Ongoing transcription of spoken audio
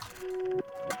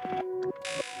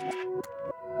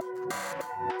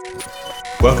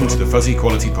Welcome to the Fuzzy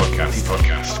Quality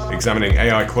Podcast, examining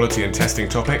AI quality and testing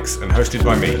topics, and hosted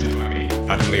by me,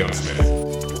 Adam Leon Smith.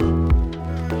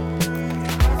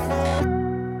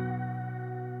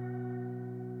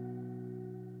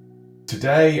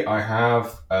 Today I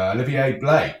have Olivier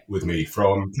Blais with me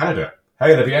from Canada.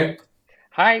 Hey Olivier.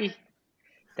 Hi,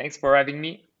 thanks for having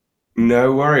me.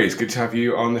 No worries, good to have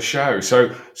you on the show.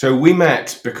 So we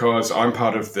met because I'm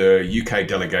part of the UK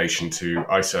delegation to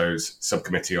ISO's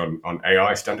subcommittee on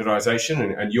AI standardization,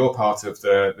 and you're part of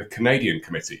the Canadian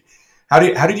committee. How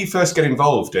did you first get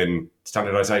involved in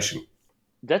standardization?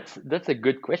 That's a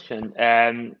good question.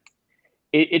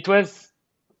 It was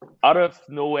out of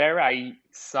nowhere. I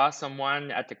saw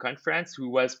someone at the conference who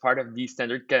was part of the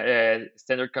Standard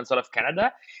Council of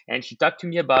Canada, and she talked to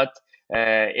me about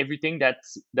everything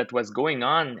that was going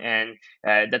on, and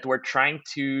that we're trying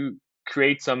to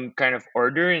create some kind of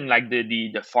order in like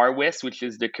the Far West, which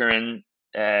is the current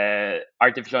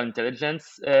artificial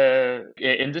intelligence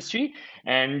industry.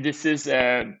 And this is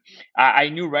I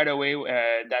knew right away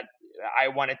that I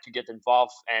wanted to get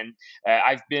involved, and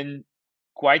I've been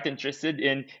quite interested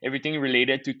in everything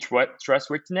related to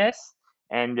trustworthiness,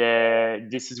 and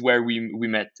this is where we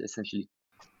met essentially.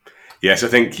 Yes, I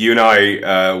think you and I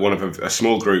are one of a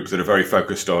small group that are very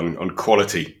focused on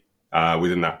quality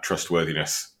within that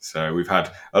trustworthiness. So we've had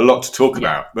a lot to talk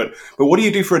about. But what do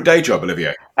you do for a day job,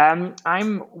 Olivier?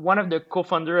 I'm one of the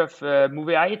co-founder of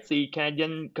MoveAI. It's a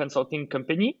Canadian consulting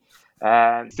company.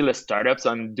 Still a startup, so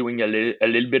I'm doing a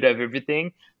little bit of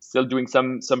everything. Still doing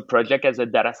some project as a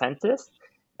data scientist,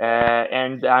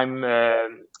 and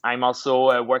I'm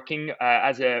also working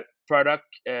as a product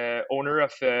owner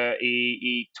of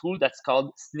a tool that's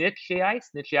called Snitch AI.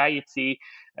 Snitch AI, it's a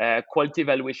quality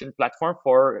evaluation platform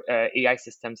for AI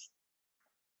systems.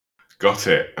 Got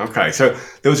it. Okay. So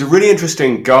there was a really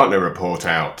interesting Gartner report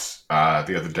out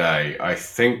the other day. I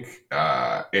think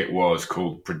it was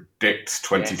called Predict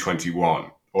 2021,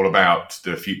 all about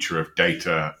the future of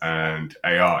data and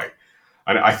AI.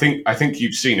 And I think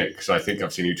you've seen it because I think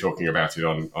I've seen you talking about it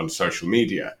on social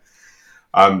media.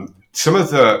 Some of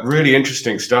the really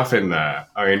interesting stuff in there.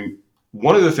 I mean,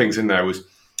 one of the things in there was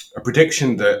a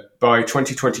prediction that by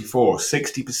 2024,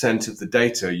 60% of the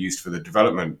data used for the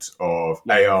development of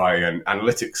AI and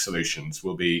analytics solutions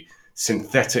will be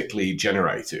synthetically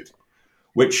generated,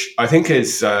 which I think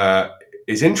is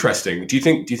interesting. Do you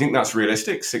think that's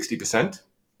realistic? 60%?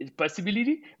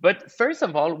 Possibility. But first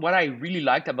of all, what I really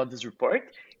liked about this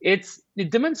report, it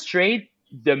demonstrates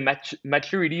the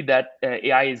maturity that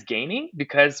AI is gaining,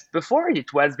 because before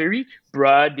it was very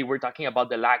broad. They were talking about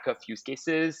the lack of use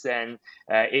cases, and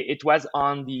it was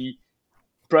on the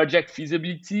project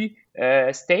feasibility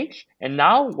stage. And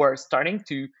now we're starting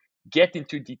to get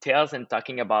into details and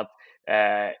talking about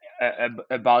the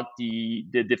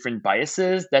different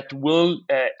biases that will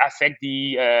affect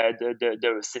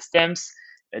the systems,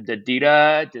 the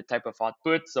data, the type of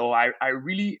output. So I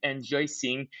really enjoy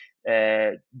seeing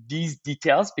these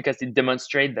details, because it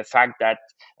demonstrates the fact that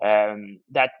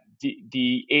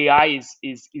the AI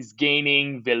is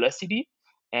gaining velocity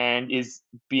and is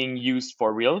being used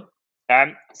for real.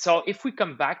 So if we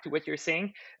come back to what you're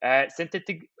saying,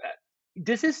 synthetic,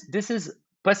 this is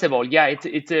possible. Yeah,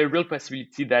 it's a real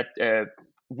possibility that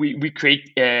we create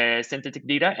synthetic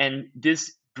data, and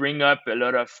this bring up a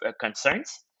lot of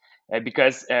concerns.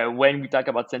 Because when we talk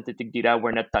about synthetic data,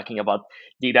 we're not talking about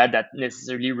data that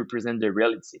necessarily represent the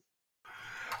reality.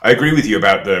 I agree with you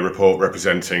about the report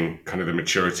representing kind of the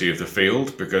maturity of the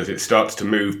field, because it starts to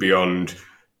move beyond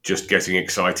just getting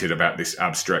excited about this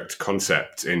abstract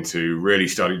concept into really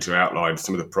starting to outline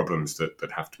some of the problems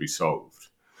that have to be solved.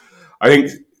 I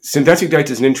think synthetic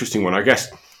data is an interesting one. I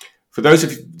guess for those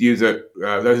of you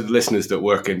those of the listeners that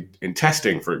work in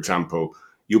testing, for example,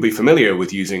 you'll be familiar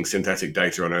with using synthetic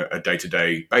data on a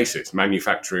day-to-day basis,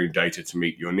 manufacturing data to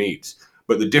meet your needs.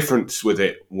 But the difference with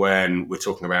it when we're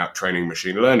talking about training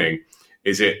machine learning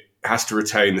is it has to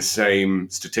retain the same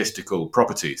statistical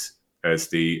properties as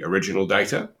the original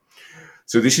data.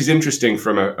 So this is interesting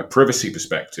from a privacy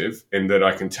perspective, in that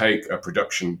I can take a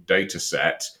production data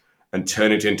set and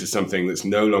turn it into something that's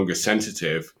no longer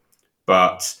sensitive,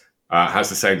 but has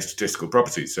the same statistical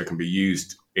properties, so it can be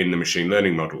used in the machine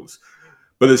learning models.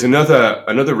 But there's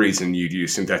another reason you'd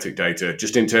use synthetic data,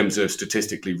 just in terms of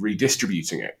statistically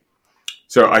redistributing it.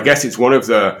 So I guess it's one of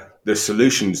the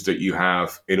solutions that you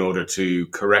have in order to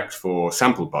correct for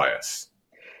sample bias.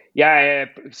 Yeah,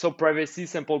 so privacy,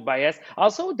 sample bias.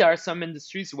 Also, there are some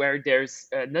industries where there's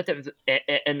not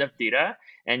enough data,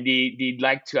 and they'd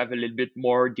like to have a little bit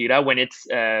more data when it's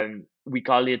we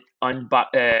call it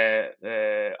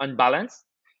unbalanced.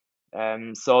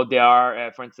 So they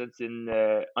are, for instance, in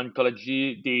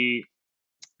oncology,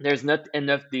 there's not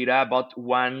enough data about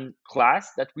one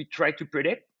class that we try to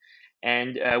predict,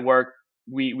 and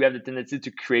we have the tendency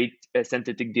to create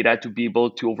synthetic data to be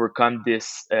able to overcome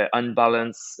this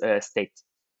unbalanced state.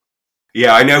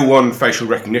 Yeah, I know one facial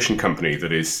recognition company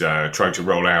that is trying to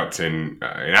roll out in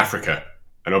Africa,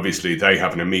 and obviously they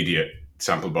have an immediate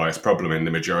sample bias problem in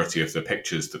the majority of the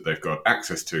pictures that they've got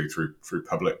access to through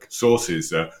public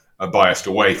sources are biased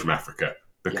away from Africa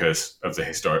Yeah. because of the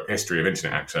history of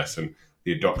internet access and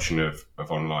the adoption of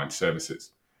online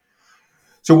services.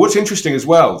 So what's interesting as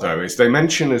well, though, is they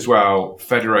mention as well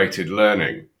federated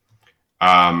learning.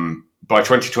 By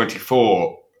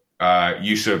 2024,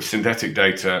 use of synthetic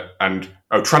data and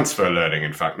transfer learning,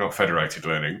 in fact, not federated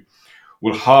learning,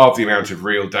 will halve the amount of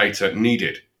real data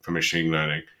needed for machine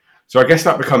learning. So I guess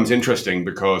that becomes interesting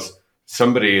because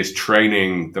somebody is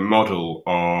training the model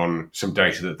on some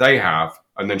data that they have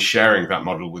and then sharing that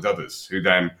model with others who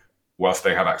then, whilst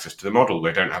they have access to the model,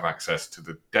 they don't have access to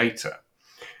the data.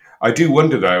 I do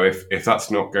wonder, though, if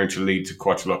that's not going to lead to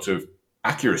quite a lot of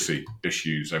accuracy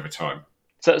issues over time.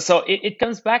 So it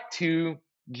comes back to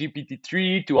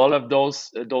GPT-3, to all of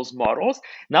those models.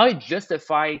 Now it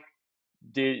justified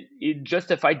the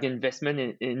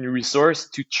investment in resource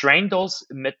to train those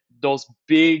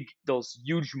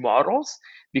huge models,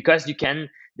 because you can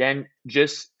then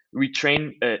just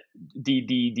retrain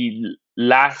the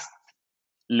last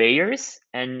layers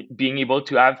and being able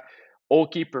to have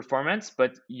okay performance.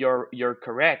 But you're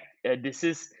correct. This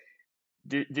is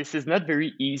not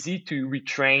very easy to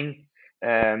retrain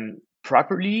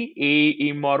properly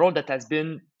a model that has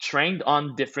been trained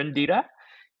on different data.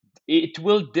 It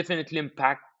will definitely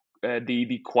impact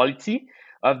the quality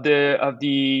of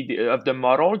the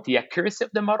model, the accuracy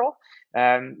of the model,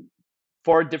 um,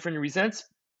 for different reasons.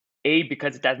 A,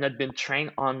 because it has not been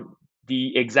trained on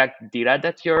the exact data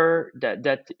that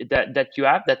you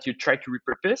have, that you try to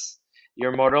repurpose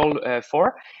your model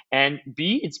for, and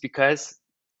B, it's because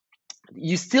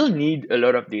you still need a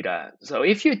lot of data. So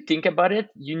if you think about it,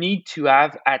 you need to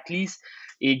have at least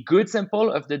a good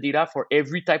sample of the data for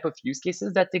every type of use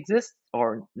cases that exist,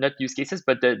 or not use cases,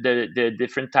 but the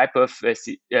different type of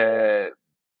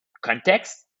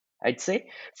context, I'd say,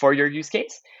 for your use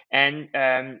case. And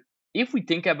if we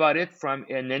think about it from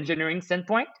an engineering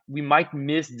standpoint, we might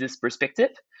miss this perspective.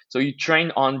 So you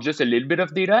train on just a little bit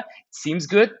of data, it seems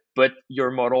good, but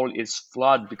your model is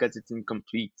flawed because it's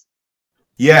incomplete.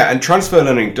 Yeah, and transfer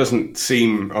learning doesn't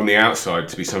seem on the outside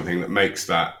to be something that makes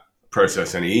that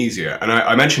process any easier. And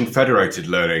I mentioned federated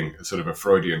learning as sort of a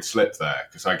Freudian slip there,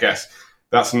 because I guess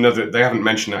that's another, they haven't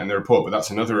mentioned that in the report, but that's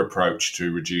another approach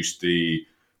to reduce the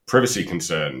privacy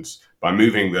concerns by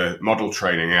moving the model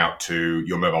training out to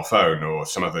your mobile phone or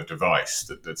some other device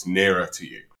that's nearer to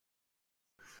you.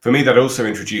 For me, that also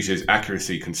introduces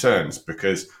accuracy concerns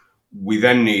because we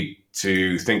then need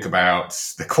to think about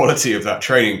the quality of that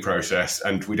training process,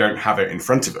 and we don't have it in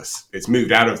front of us. It's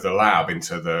moved out of the lab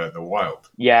into the wild.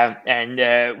 Yeah,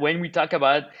 and when we talk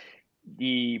about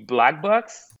the black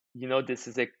box, this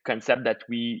is a concept that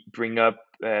we bring up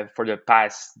for the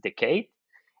past decade.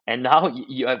 And now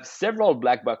you have several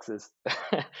black boxes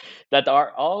that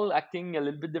are all acting a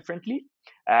little bit differently.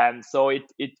 So it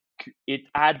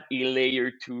add a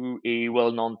layer to a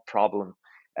well-known problem.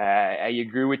 I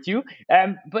agree with you.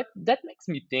 But that makes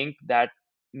me think that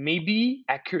maybe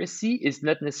accuracy is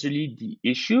not necessarily the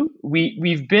issue.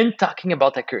 We've been talking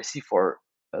about accuracy for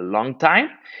a long time,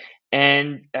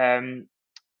 and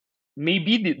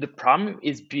maybe the problem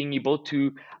is being able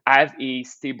to have a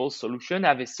stable solution,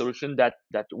 have a solution that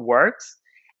works.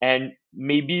 And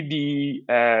maybe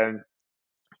the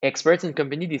experts in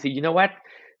company, they say, you know what,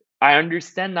 I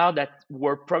understand now that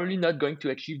we're probably not going to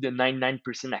achieve the 99%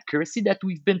 accuracy that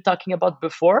we've been talking about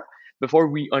before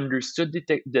we understood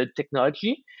the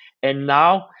technology. And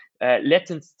now let's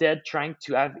instead trying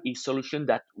to have a solution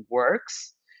that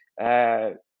works,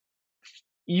 uh,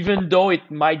 even though it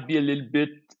might be a little bit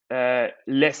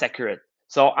less accurate.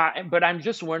 But I'm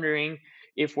just wondering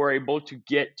if we're able to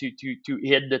get to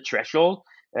hit the threshold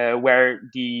where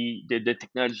the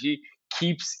technology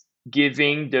keeps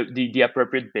giving the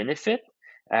appropriate benefit,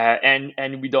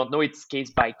 and we don't know, it's case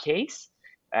by case.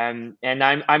 And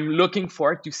I'm looking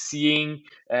forward to seeing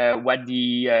what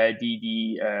the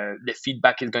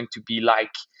feedback is going to be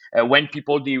like when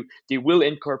people they will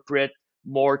incorporate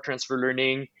more transfer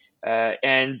learning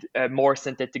and more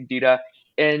synthetic data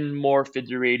and more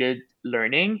federated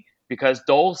learning, because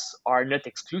those are not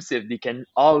exclusive. They can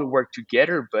all work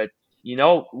together. But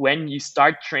when you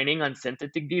start training on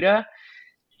synthetic data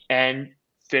and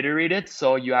federated,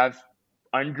 so you have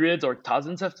hundreds or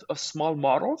thousands of small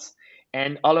models,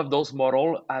 and all of those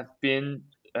models have been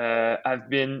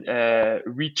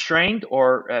retrained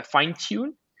or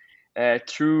fine-tuned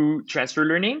through transfer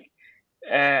learning.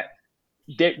 Uh,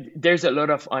 there's a lot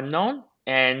of unknown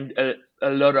and a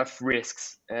lot of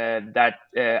risks that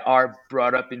are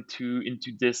brought up into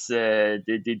this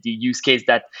the use case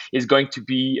that is going to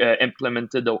be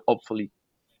implemented, hopefully.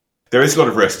 There is a lot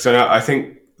of risks, and I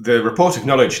think the report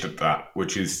acknowledged that,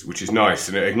 which is nice,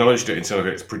 and it acknowledged it in some of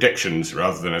its predictions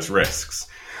rather than as risks.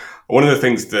 One of the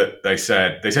things that they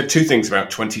said two things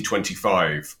about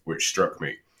 2025, which struck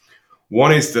me.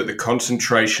 One is that the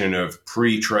concentration of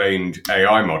pre-trained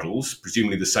AI models,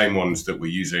 presumably the same ones that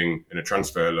we're using in a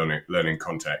transfer learning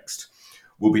context,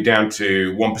 will be down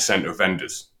to 1% of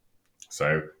vendors.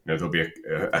 So there'll be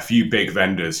a few big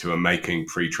vendors who are making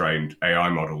pre-trained AI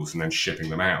models and then shipping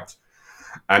them out.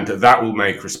 And that will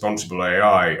make responsible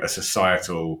AI a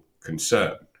societal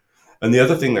concern. And the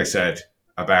other thing they said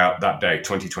about that date,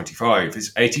 2025,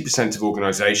 is 80% of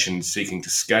organizations seeking to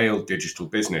scale digital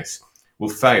business will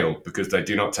fail because they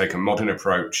do not take a modern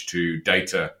approach to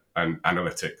data and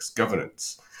analytics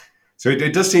governance. So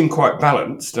it does seem quite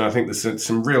balanced, and I think there's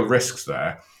some real risks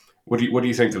there. What do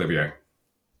you think, Olivier?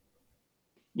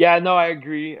 Yeah, no, I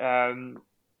agree.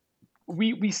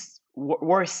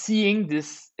 We're seeing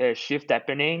this shift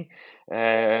happening.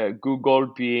 Google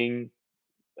being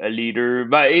a leader,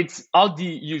 but it's all the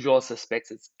usual suspects.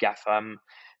 It's GAFAM,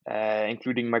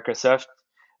 including Microsoft.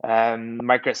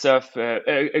 Microsoft,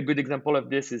 a good example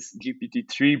of this is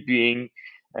GPT-3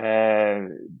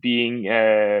 being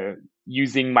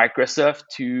using Microsoft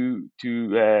to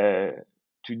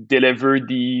deliver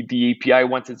the API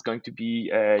once it's going to be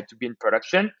in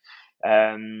production.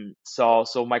 So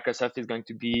Microsoft is going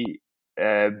to be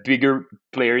bigger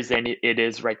players than it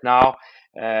is right now.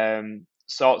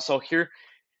 So here,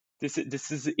 this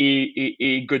is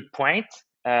a good point.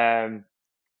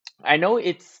 I know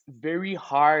it's very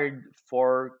hard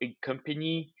for a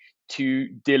company to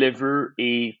deliver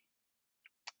a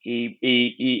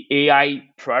AI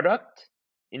product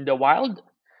in the wild.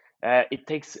 It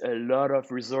takes a lot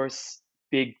of resource,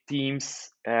 big teams,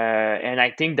 and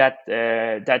I think that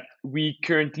that we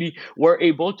currently were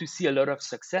able to see a lot of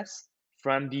success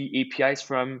from the APIs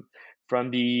from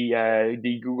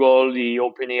the Google, the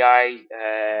OpenAI,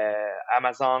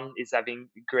 Amazon is having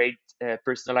great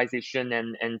personalization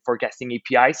and forecasting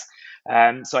APIs.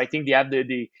 So I think they have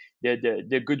the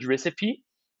good recipe.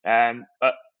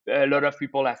 But a lot of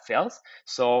people have failed.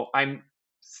 So I'm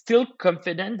still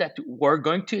confident that we're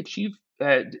going to achieve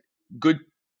good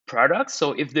products.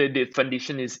 So if the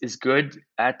foundation is good,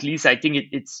 at least I think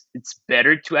it's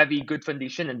better to have a good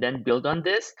foundation and then build on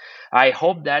this. I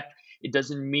hope that it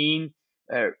doesn't mean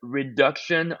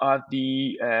reduction of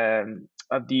the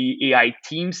AI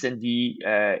teams and the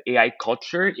AI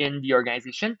culture in the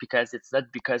organization, because it's not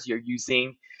because you're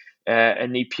using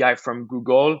an API from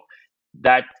Google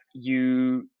that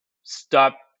you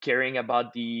stop caring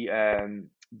about the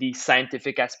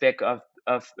scientific aspect of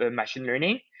machine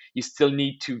learning. You still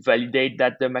need to validate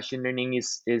that the machine learning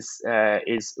is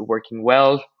working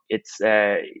well. It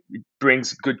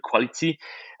brings good quality,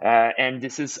 and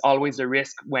this is always a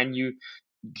risk when you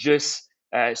just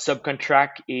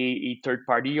subcontract a third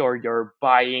party, or you're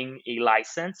buying a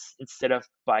license instead of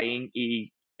buying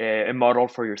a model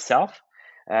for yourself.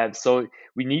 So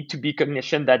we need to be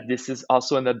cognizant that this is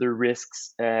also another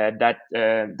risks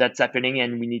that's happening,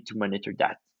 and we need to monitor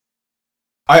that.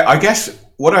 I guess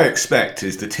what I expect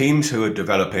is the teams who are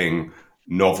developing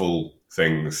novel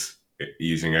things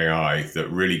using AI that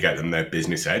really get them their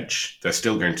business edge, they're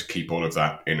still going to keep all of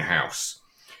that in-house.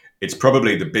 It's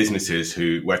probably the businesses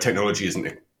where technology isn't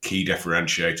a key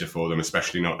differentiator for them,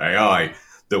 especially not AI,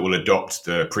 that will adopt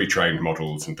the pre-trained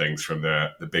models and things from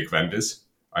the big vendors,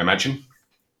 I imagine.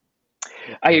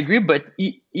 I agree, but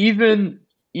even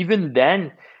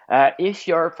then, if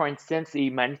you're, for instance,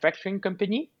 a manufacturing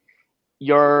company,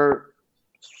 you're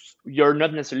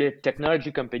not necessarily a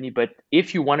technology company, but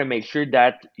if you want to make sure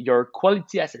that your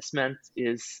quality assessment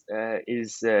is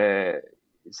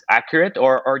accurate,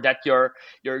 or that you're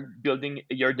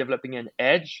developing an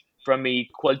edge from a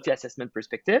quality assessment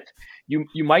perspective,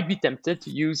 you might be tempted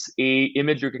to use a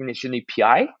image recognition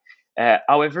API.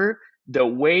 However, the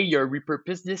way you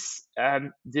repurpose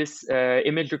this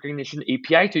image recognition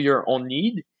API to your own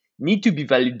need to be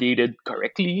validated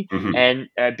correctly, Mm-hmm. and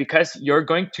because you're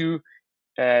going to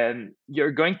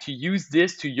use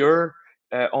this to your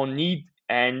own need,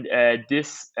 and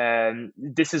this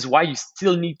is why you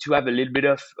still need to have a little bit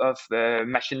of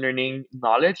machine learning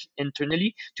knowledge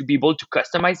internally to be able to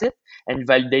customize it and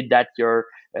validate that your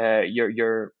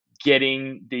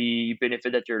getting the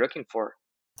benefit that you're looking for.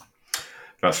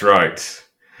 That's right.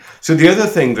 So the other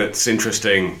thing that's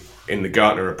interesting in the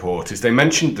Gartner report is they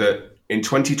mentioned that in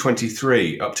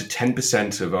 2023, up to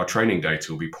 10% of our training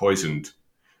data will be poisoned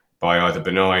by either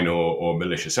benign or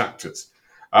malicious actors.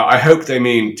 I hope they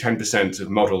mean 10% of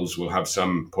models will have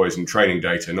some poison training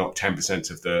data, not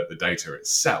 10% of the data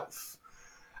itself.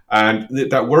 And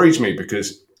that worries me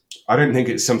because I don't think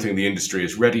it's something the industry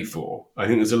is ready for. I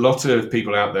think there's a lot of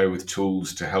people out there with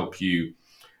tools to help you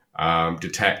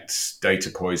detect data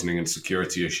poisoning and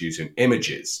security issues in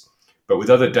images. But with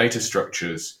other data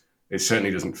structures, it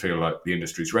certainly doesn't feel like the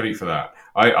industry is ready for that.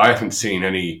 I haven't seen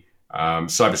any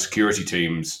cybersecurity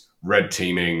teams red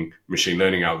teaming machine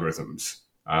learning algorithms.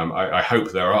 I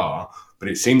hope there are, but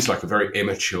it seems like a very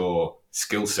immature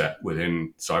skill set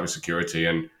within cybersecurity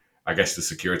and I guess the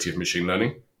security of machine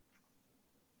learning.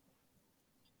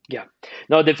 Yeah,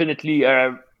 no, definitely.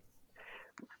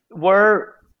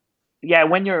 We're yeah,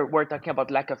 when we're talking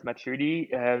about lack of maturity,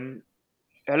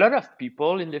 a lot of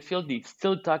people in the field, they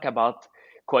still talk about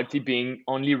quality being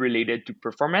only related to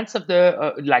performance of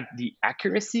the like the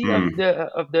accuracy Mm,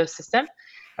 of the system.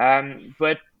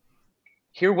 But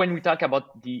here, when we talk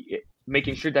about the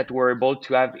making sure that we're able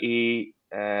to have a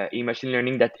machine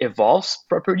learning that evolves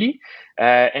properly,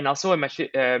 and also a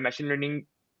machine learning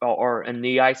or an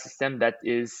AI system that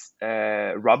is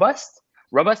robust.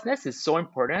 Robustness is so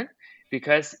important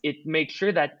because it makes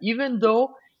sure that even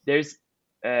though there's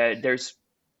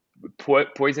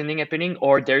poisoning happening,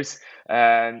 or there's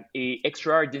a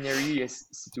extraordinary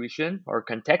situation or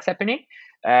context happening,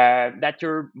 that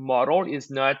your model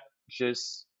is not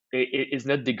just is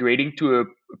not degrading to a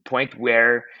point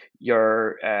where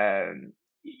your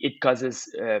it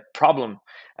causes a problem,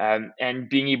 and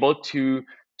being able to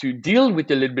deal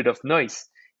with a little bit of noise.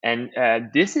 And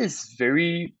this is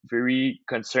very, very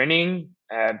concerning,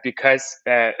 because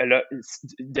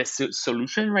the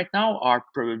solution right now are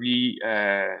probably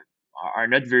are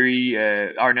not very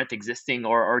are not existing,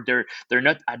 or they're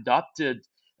not adopted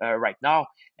right now.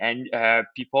 And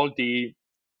people, they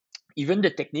even the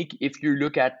technique, if you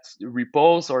look at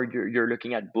repos, or you're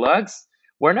looking at blogs,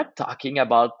 we're not talking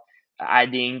about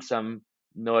adding some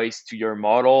noise to your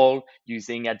model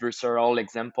using adversarial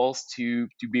examples to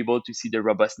be able to see the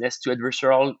robustness to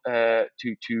adversarial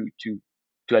to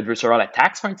adversarial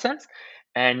attacks, for instance.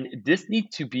 And this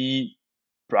need to be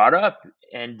brought up,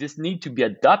 and this need to be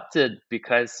adopted,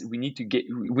 because we need to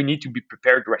be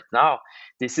prepared right now.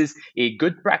 This is a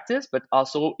good practice, but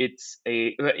also it's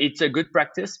a good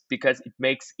practice because it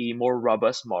makes a more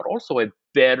robust model, so a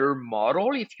better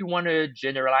model if you want to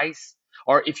generalize,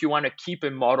 or if you want to keep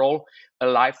a model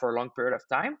alive for a long period of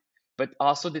time. But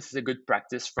also, this is a good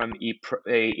practice from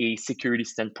a security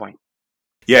standpoint.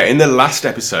 Yeah, in the last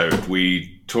episode,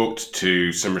 we talked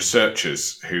to some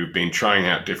researchers who've been trying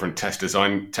out different test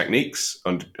design techniques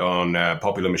on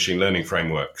popular machine learning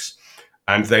frameworks,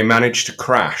 and they managed to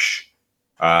crash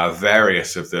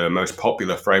various of the most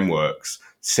popular frameworks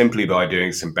simply by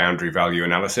doing some boundary value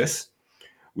analysis.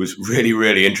 It was really,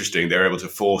 really interesting. They were able to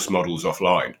force models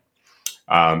offline.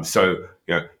 So,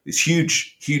 there's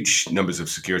huge, huge numbers of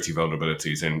security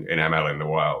vulnerabilities in ML in the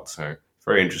wild. So,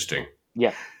 very interesting.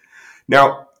 Yeah.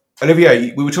 Now,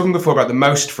 Olivier, we were talking before about the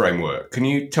MOST framework. Can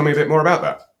you tell me a bit more about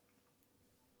that?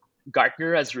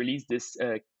 Gartner has released this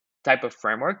type of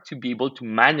framework to be able to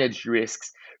manage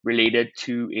risks related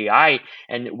to AI.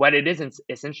 And what it is,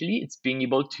 essentially, it's being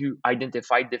able to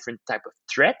identify different type of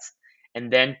threats,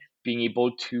 and then being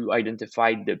able to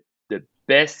identify the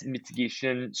best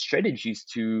mitigation strategies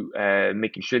to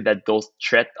making sure that those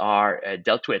threats are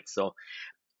dealt with. So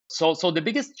the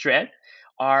biggest threat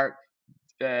are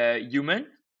human,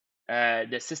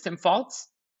 the system faults,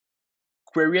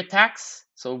 query attacks,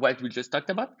 so what we just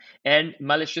talked about, and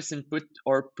malicious input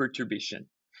or perturbation.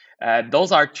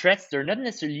 Those are threats. They're not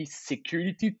necessarily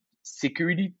security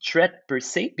threat per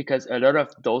se, because a lot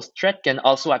of those threats can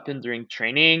also happen during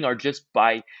training, or just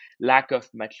by lack of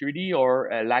maturity, or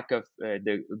a lack of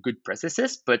the good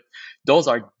processes. But those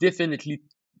are definitely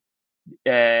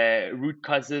root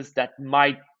causes that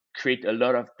might create a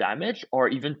lot of damage, or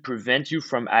even prevent you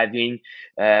from having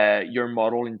your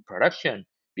model in production.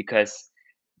 Because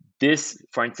this,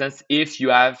 for instance, if you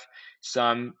have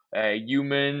some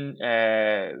human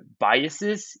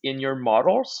biases in your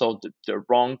model, so the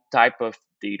wrong type of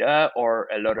data, or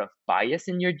a lot of bias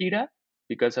in your data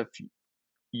because of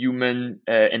human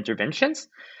interventions,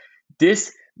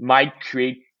 this might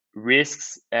create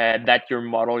risks that your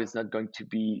model is not going to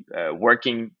be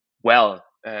working well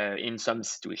in some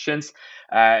situations.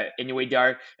 Anyway,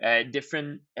 there are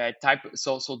different type.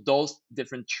 So those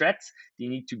different threats, they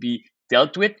need to be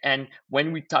dealt with. And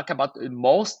when we talk about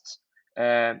most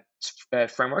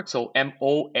framework, so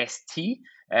MOST,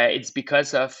 it's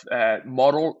because of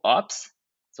model ops.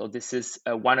 So this is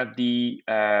one of the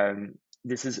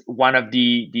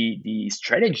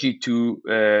strategy to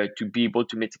be able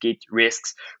to mitigate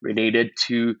risks related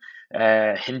to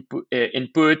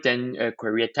input and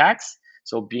query attacks.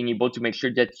 So being able to make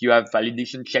sure that you have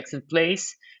validation checks in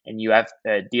place and you have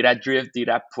data drift,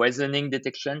 data poisoning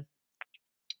detection,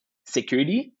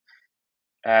 security.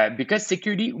 Because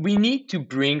security, we need to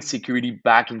bring security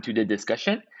back into the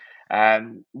discussion.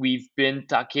 We've been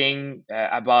talking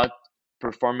about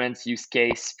performance use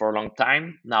case for a long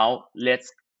time. Now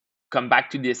let's come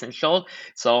back to the essential.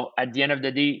 So at the end of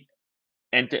the day,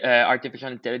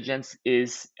 artificial intelligence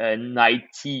is an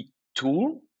IT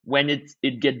tool when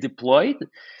it get deployed,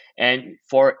 and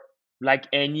for like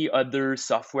any other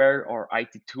software or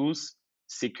IT tools,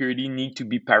 security need to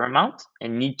be paramount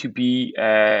and need to be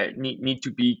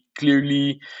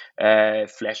clearly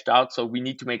fleshed out. So we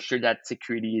need to make sure that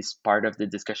security is part of the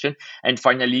discussion. And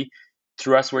finally,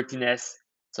 trustworthiness.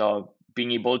 So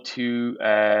being able to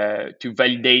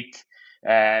validate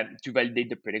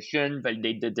the prediction,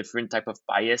 validate the different type of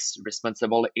bias.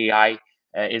 Responsible AI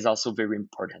is also very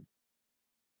important.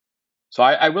 So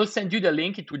I will send you the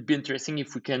link. It would be interesting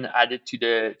if we can add it to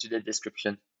the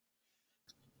description.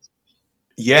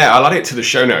 Yeah, I'll add it to the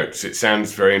show notes. It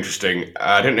sounds very interesting.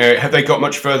 I don't know, have they got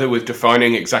much further with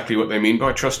defining exactly what they mean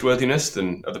by trustworthiness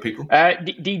than other people?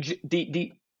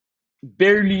 They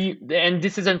barely, and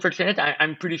this is unfortunate.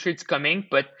 I'm pretty sure it's coming,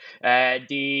 but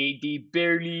they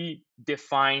barely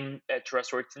define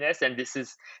trustworthiness, and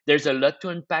there's a lot to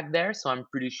unpack there. So I'm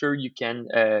pretty sure you can,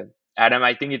 Adam.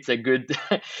 I think it's a good,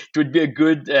 it would be a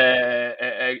good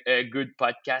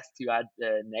podcast to add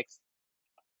next.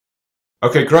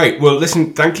 Okay, great. Well,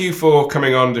 listen, thank you for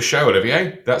coming on the show,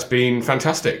 Olivier. That's been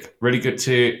fantastic. Really good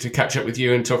to catch up with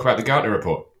you and talk about the Gartner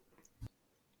report.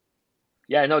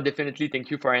 Yeah, no, definitely. Thank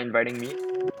you for inviting me.